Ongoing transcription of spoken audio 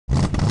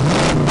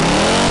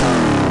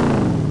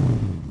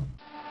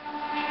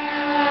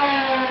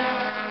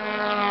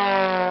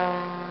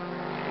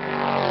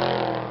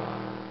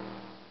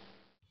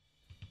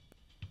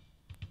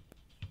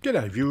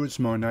G'day viewers,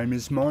 my name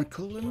is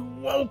Michael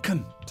and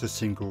welcome to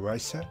Single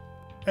Racer.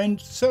 And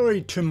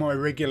sorry to my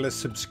regular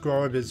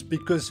subscribers,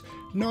 because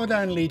not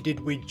only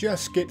did we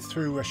just get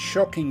through a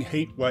shocking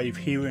heat wave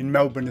here in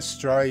Melbourne,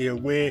 Australia,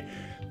 where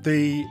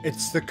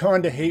it's the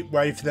kind of heat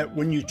wave that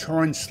when you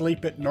try and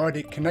sleep at night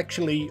it can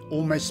actually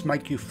almost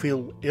make you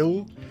feel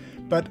ill,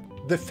 but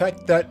the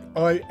fact that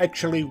I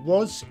actually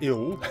was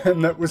ill,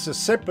 and that was a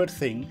separate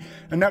thing,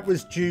 and that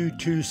was due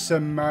to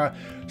some,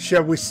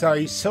 shall we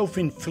say,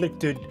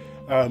 self-inflicted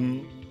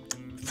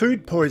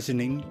food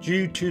poisoning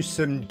due to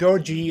some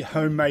dodgy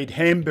homemade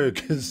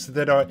hamburgers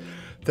that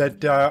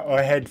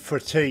I had for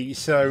tea.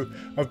 So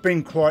I've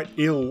been quite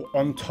ill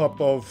on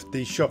top of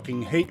the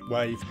shocking heat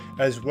wave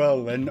as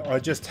well, and I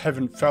just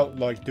haven't felt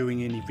like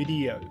doing any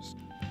videos.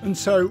 And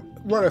so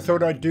what I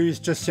thought I'd do is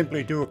just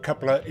simply do a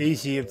couple of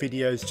easier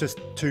videos just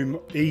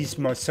to ease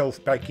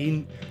myself back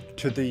in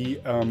to the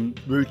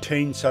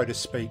routine, so to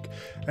speak.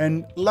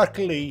 And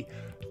luckily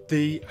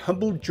the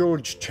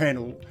HumbleGeorge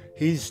channel,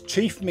 his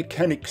chief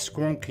mechanic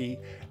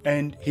Scorching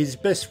and his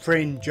best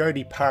friend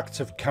Jody Parks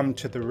have come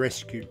to the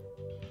rescue.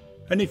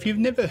 And if you've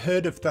never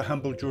heard of the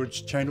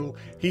HumbleGeorge channel,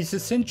 he's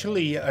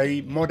essentially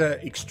a modder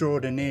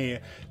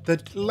extraordinaire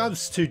that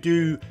loves to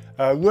do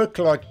work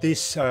like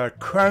this,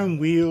 chrome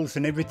wheels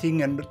and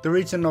everything. And the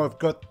reason I've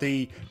got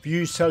the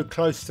view so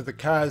close to the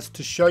cars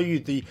to show you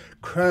the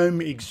chrome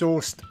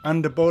exhaust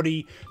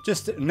underbody,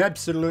 just an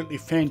absolutely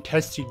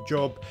fantastic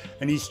job.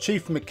 And his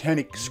chief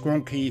mechanic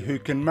Scorching, who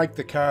can make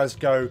the cars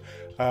go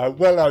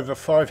well over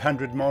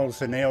 500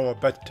 miles an hour,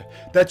 but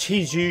that's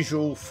his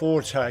usual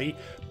forte.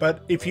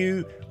 But if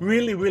you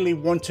really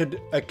wanted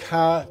a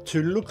car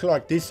to look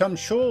like this, I'm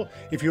sure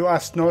if you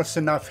asked nice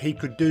enough, he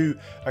could do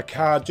a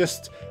car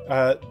just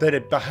that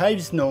it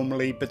behaves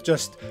normally, but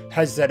just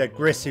has that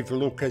aggressive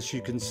look, as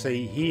you can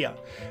see here.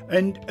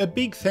 And a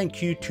big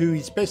thank you to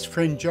his best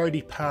friend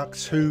Jody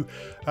Parks, who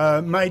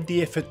made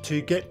the effort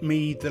to get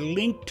me the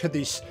link to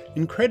this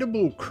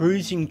incredible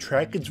cruising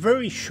track. It's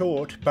very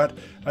short, but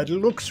it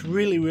looks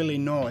really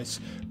nice.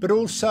 But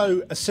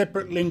also a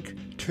separate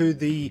link to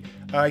the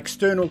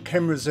external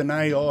cameras and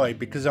AI,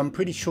 because I'm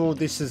pretty sure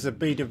this is a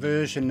beta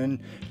version and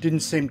didn't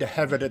seem to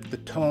have it at the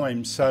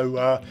time.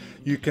 So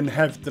you can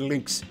have the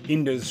links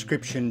in the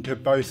description to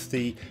both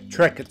the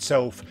track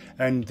itself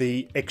and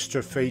the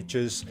extra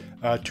features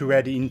to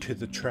add into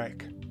the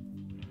track.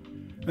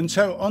 And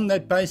so on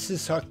that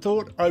basis, I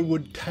thought I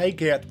would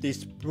take out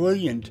this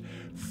brilliant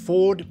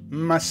Ford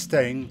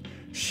Mustang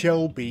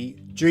Shelby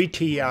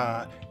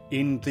GTR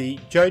in the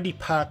Jody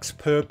Parks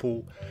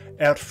purple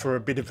out for a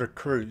bit of a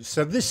cruise.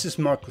 So this is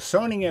Michael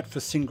signing out for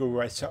Single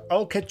Racer.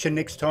 I'll catch you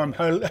next time,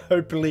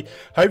 hopefully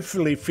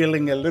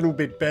feeling a little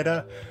bit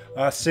better.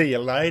 I'll see you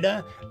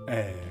later,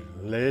 and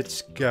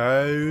let's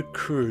go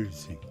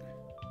cruising.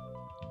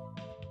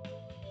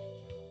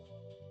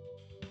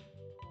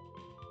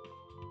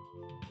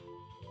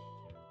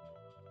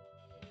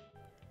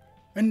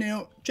 And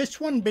now, just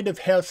one bit of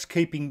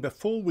housekeeping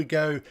before we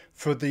go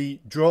for the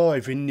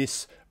drive in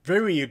this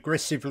very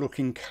aggressive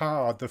looking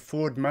car, the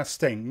Ford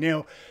Mustang.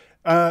 Now,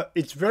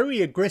 it's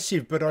very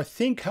aggressive, but I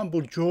think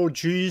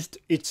HumbleGeorge used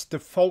its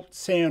default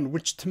sound,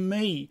 which to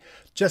me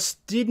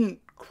just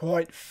didn't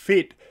quite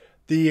fit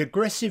the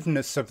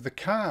aggressiveness of the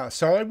car.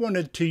 So I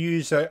wanted to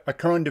use a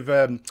kind of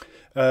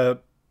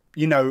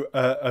you know,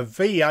 a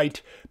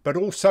V8, but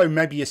also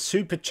maybe a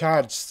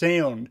supercharged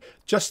sound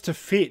just to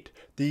fit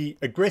the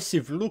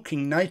aggressive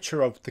looking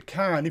nature of the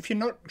car. And if you're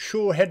not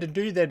sure how to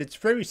do that, it's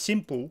very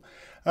simple.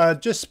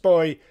 Just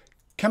by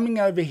coming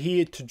over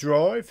here to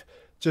drive,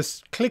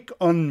 just click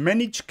on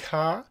manage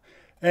car,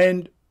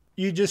 and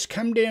you just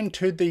come down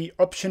to the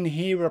option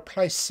here,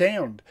 replace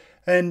sound.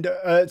 And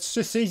it's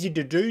just easy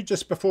to do.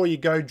 Just before you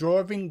go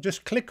driving,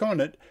 just click on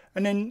it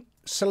and then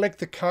select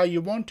the car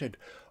you wanted.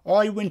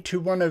 I went to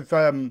one of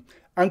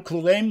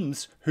Uncle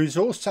M's, who's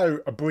also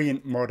a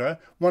brilliant modder,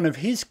 one of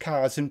his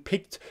cars, and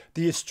picked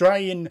the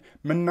Australian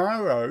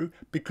Monaro,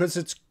 because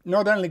it's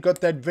not only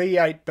got that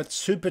V8 but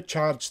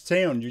supercharged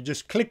sound. You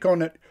just click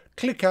on it,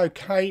 click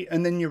OK,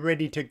 and then you're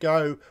ready to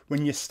go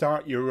when you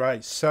start your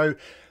race. So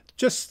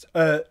just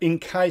in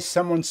case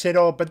someone said,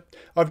 oh, but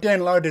I've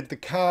downloaded the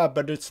car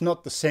but it's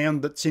not the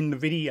sound that's in the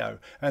video,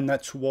 and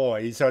that's why,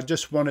 is I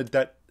just wanted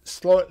that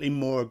slightly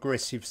more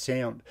aggressive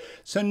sound.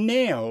 So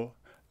now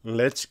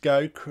let's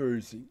go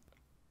cruising.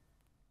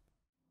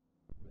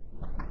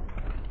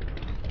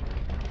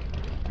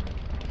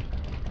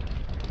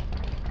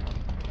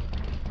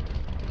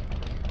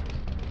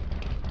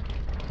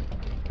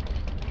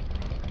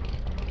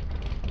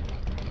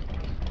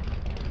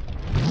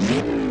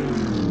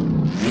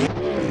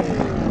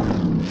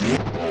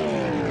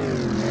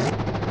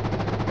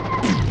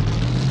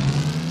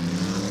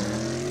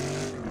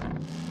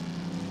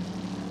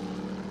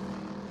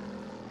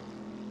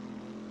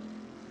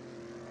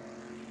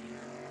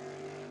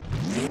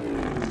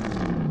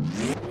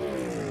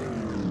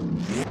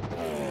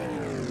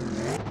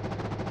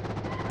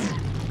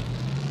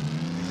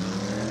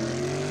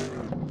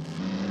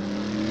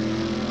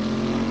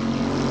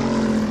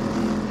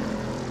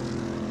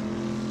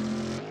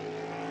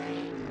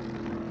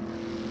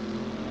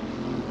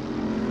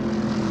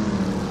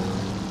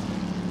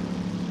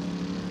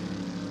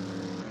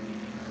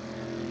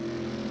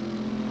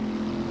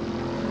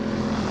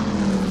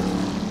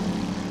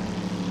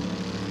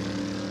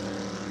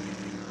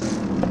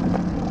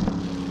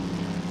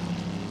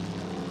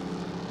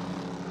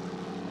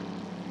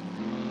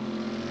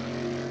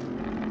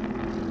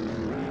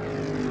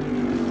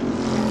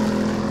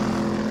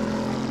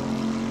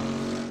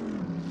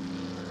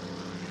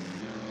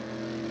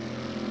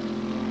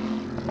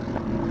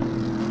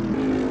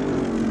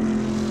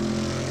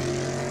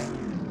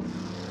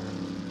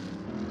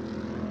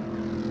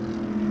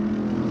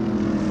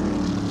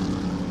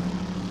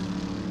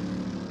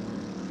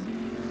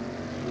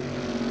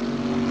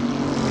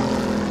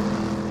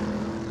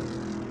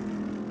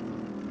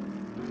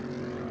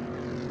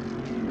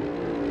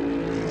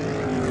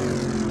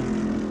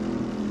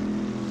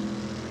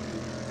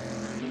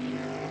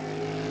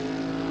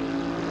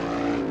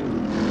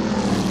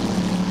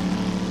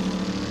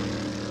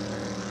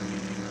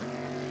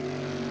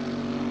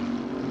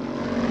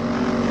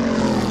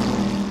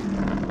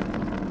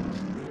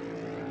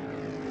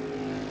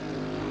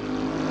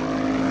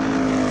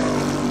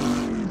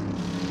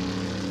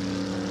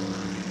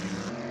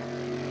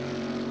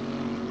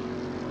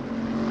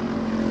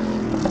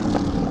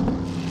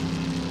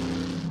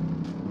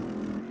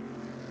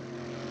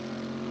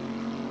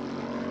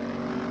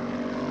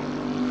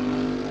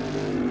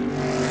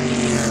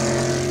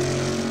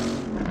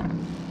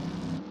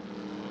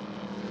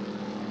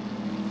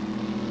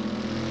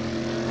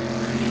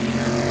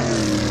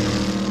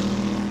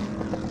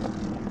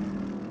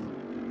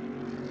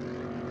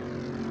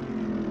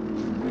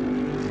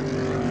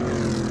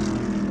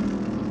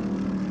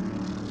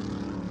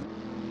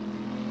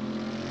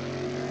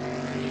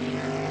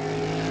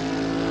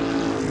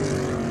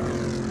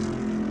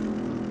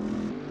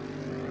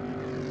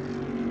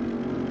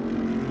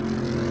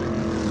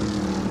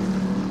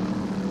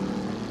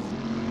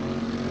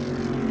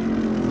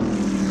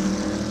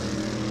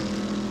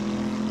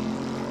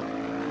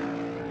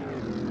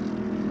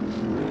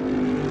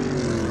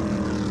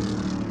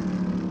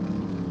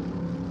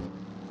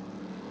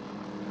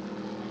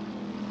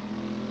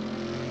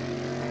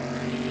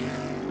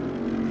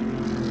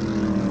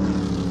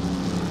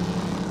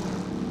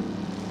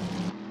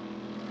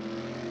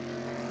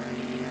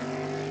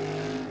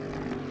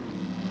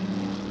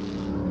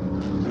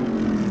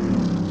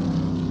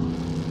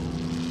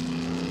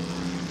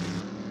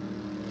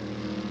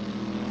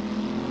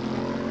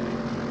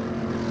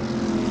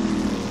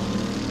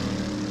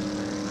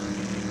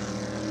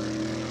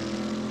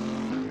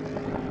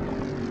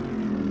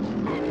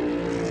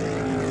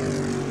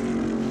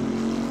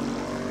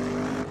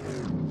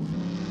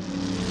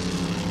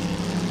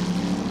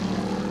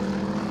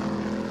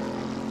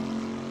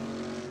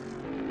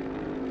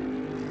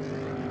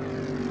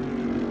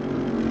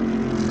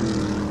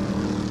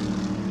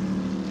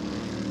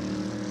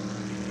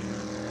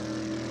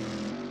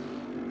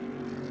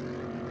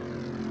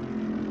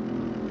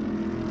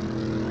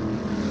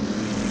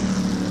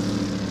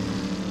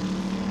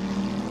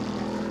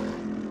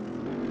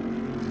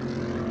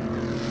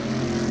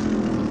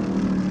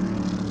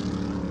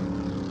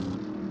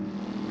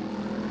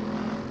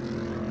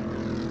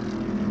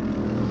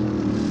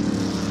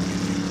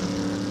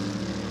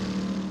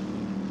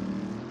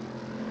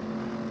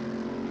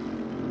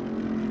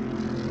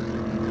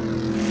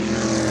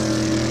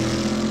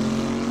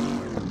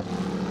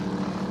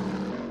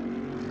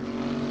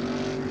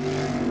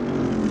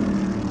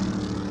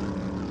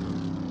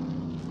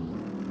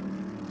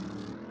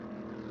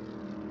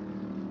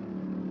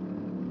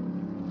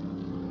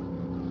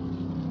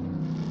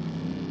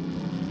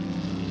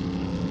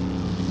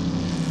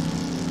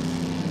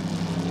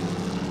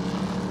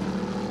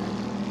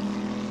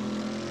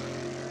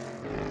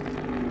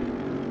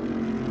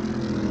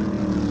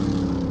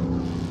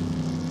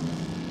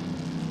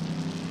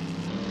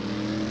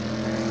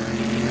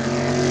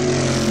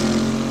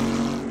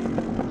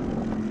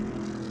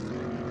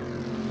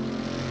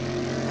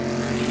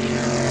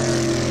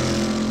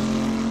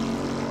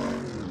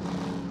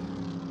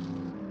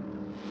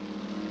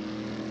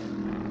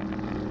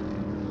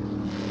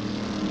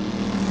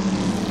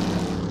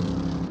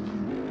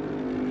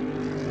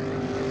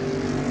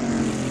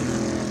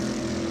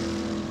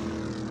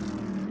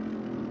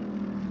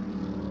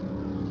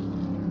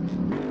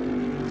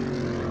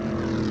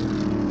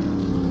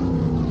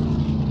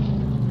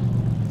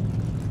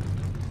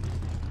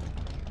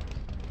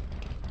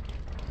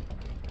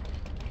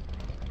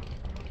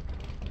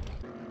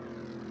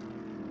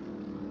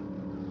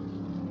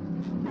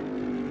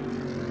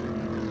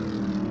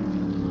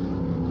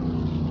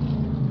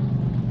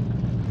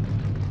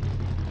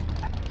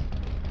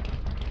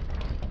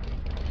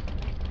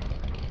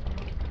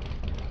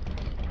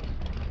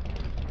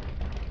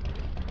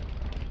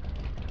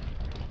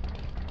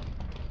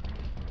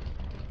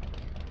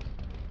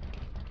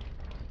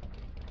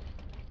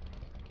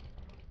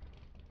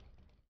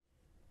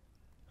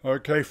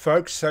 Okay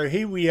folks, so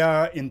here we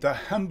are in the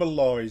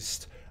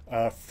humbleized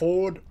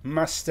Ford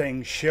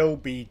Mustang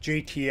Shelby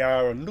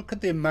GTR, and look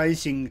at the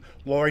amazing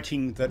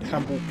lighting that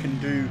Humble can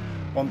do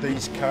on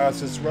these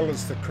cars, as well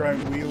as the chrome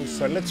wheels.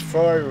 So let's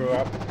fire her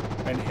up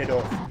and head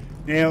off.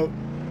 Now,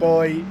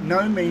 by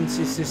no means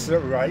is this a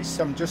race,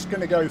 I'm just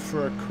going to go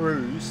for a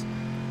cruise,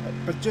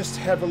 but just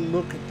have a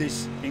look at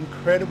this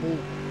incredible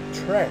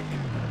track.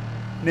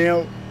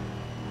 Now,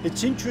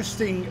 it's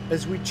interesting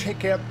as we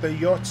check out the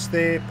yachts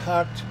there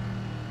parked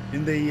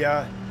in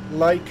the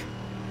lake,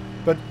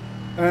 but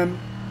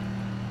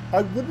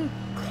I wouldn't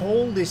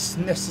call this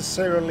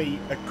necessarily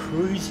a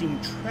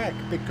cruising track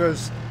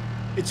because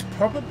it's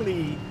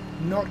probably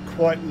not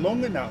quite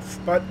long enough,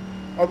 but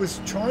I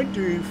was trying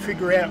to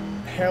figure out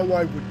how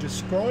I would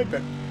describe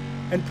it,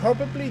 and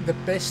probably the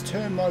best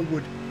term I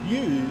would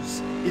use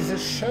is a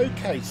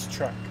showcase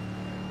truck.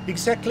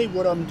 Exactly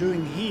what I'm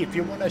doing here. If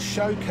you want to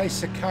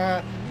showcase a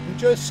car, and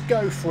just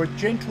go for a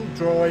gentle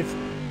drive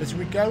as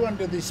we go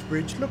under this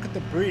bridge. Look at the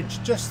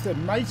bridge, just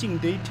amazing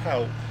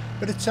detail,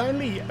 but it's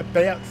only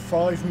about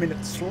 5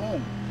 minutes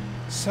long.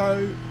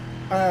 So,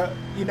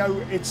 you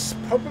know, it's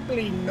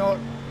probably not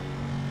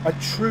a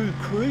true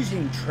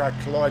cruising truck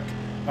like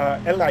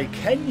LA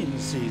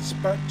Canyons is,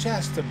 but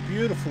just a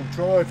beautiful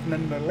drive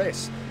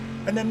nonetheless.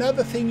 And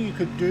another thing you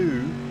could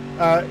do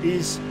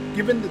is,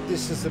 given that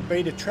this is a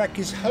beta track,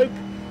 is hope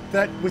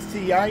that with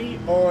the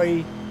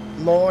AI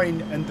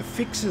line and the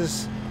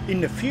fixes in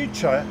the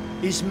future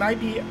is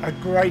maybe a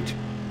great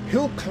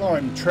hill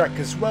climb track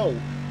as well.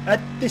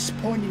 At this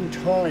point in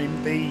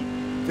time,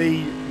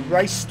 the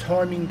race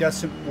timing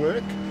doesn't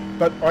work,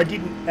 but I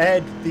didn't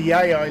add the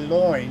AI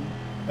line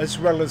as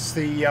well as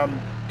the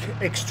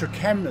extra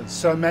cameras,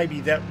 so maybe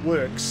that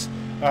works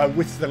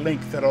with the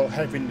link that I'll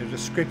have in the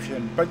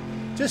description. But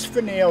just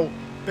for now,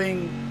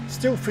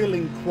 still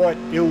feeling quite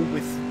ill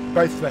with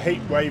both the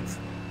heat wave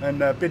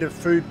and a bit of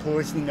food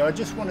poisoning, I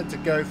just wanted to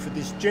go for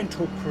this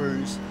gentle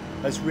cruise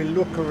as we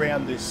look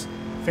around this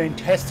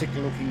fantastic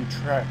looking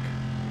track.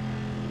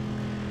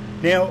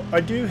 Now, I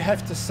do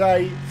have to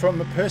say,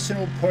 from a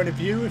personal point of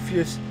view, if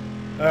you,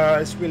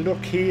 as we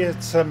look here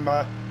at some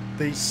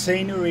the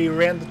scenery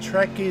around the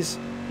track, is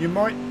you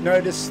might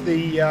notice the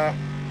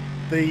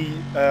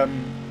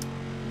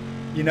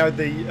you know,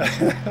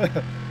 the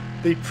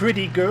the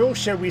pretty girl,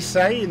 shall we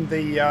say, in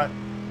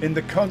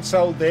the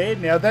console there.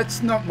 Now,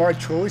 that's not my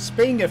choice.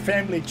 Being a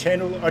family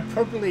channel, I'd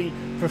probably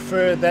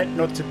prefer that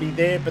not to be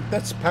there, but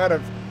that's part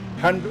of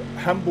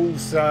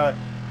Humble's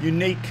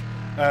unique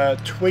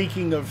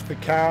tweaking of the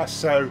car.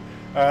 So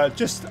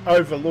just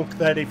overlook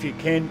that if you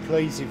can,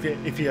 please,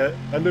 if you're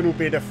a little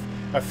bit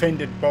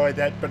offended by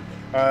that, but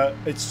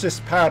it's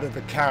just part of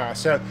the car.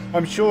 So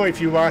I'm sure if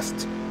you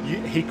asked,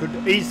 he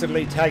could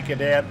easily take it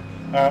out.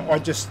 I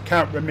just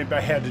can't remember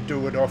how to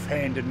do it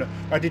offhand, and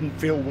I didn't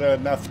feel well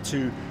enough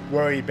to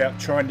worry about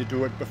trying to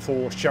do it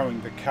before showing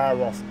the car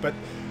off. But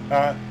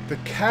the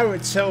car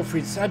itself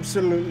is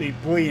absolutely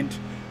brilliant,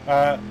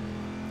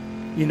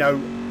 you know,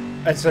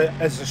 as a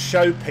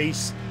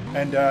showpiece,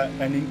 and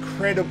an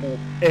incredible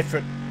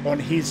effort on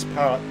his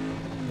part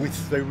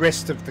with the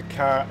rest of the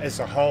car as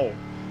a whole.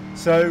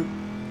 So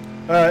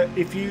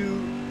if you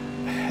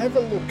have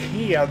a look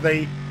here,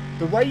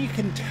 the way you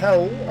can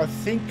tell, I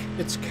think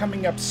it's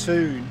coming up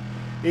soon,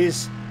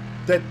 is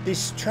that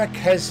this track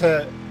has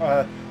a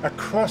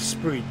cross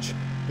bridge.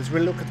 As we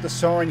look at the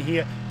sign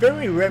here,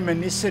 very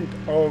reminiscent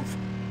of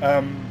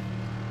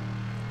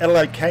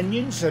LA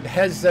Canyons. It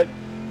has that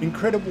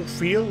incredible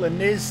feel, and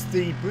there's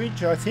the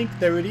bridge, I think,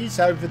 there it is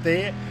over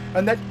there,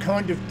 and that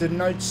kind of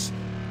denotes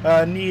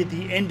near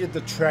the end of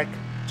the track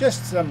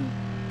just some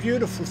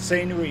beautiful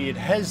scenery. It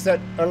has that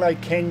LA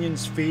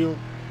Canyons feel,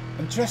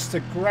 and just a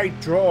great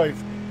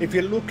drive if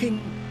you're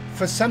looking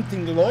for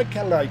something like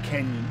LA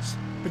Canyons,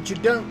 but you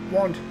don't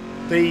want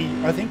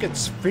I think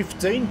it's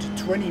 15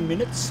 to 20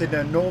 minutes in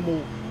a normal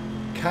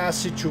car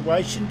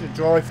situation to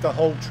drive the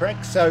whole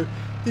track. So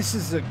this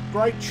is a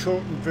great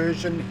shortened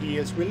version here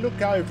as we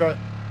look over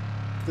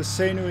the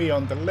scenery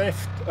on the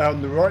left,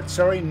 on the right,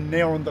 sorry,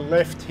 now on the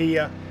left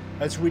here,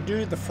 as we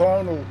do the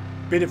final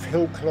bit of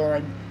hill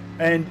climb.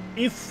 And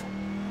if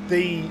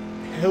the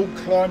hill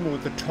climb or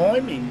the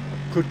timing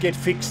could get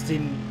fixed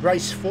in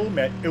race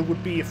format, it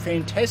would be a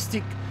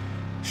fantastic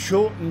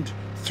shortened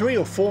 3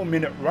 or 4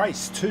 minute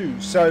race too.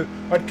 So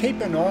I'd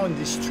keep an eye on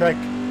this track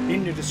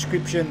in the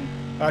description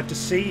to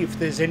see if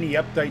there's any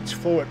updates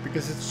for it,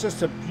 because it's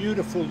just a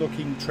beautiful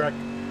looking track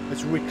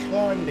as we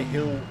climb the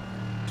hill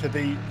to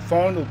the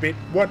final bit.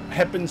 What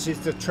happens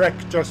is the track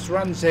just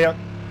runs out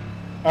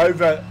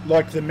over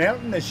like the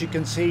mountain, as you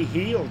can see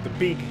here, or the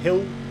big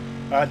hill.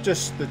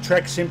 Just the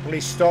track simply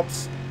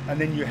stops,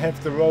 and then you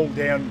have the roll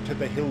down to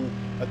the hill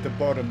at the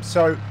bottom.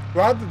 So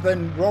rather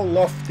than roll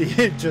off the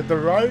edge of the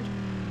road,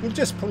 we'll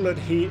just pull it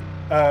here,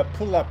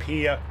 pull up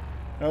here,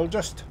 and I'll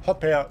just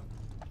hop out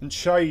and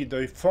show you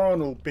the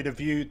final bit of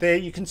view there.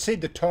 You can see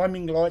the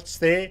timing lights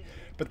there,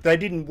 but they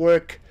didn't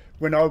work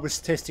when I was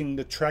testing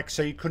the track,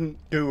 so you couldn't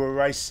do a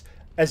race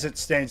as it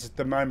stands at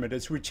the moment.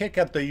 As we check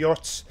out the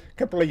yachts, a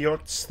couple of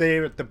yachts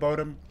there at the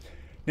bottom,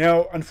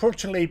 Now,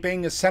 unfortunately,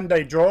 being a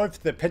Sunday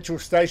drive, the petrol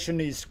station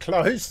is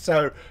closed,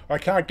 so I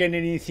can't get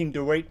anything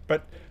to eat.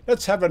 But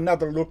let's have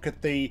another look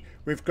at the.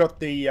 We've got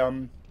the.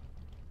 Oh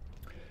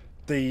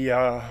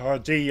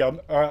gee,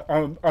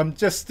 I'm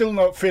just still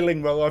not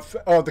feeling well.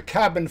 The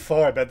carbon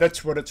fibre,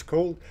 that's what it's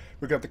called.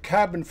 We've got the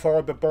carbon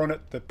fibre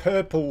bonnet, the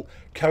purple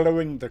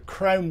colouring, the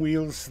chrome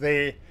wheels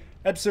there.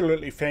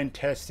 Absolutely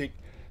fantastic.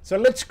 So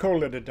let's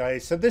call it a day.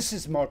 So this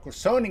is Michael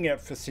signing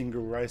out for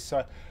Single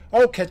Racer.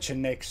 I'll catch you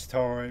next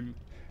time.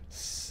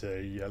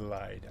 See you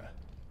later.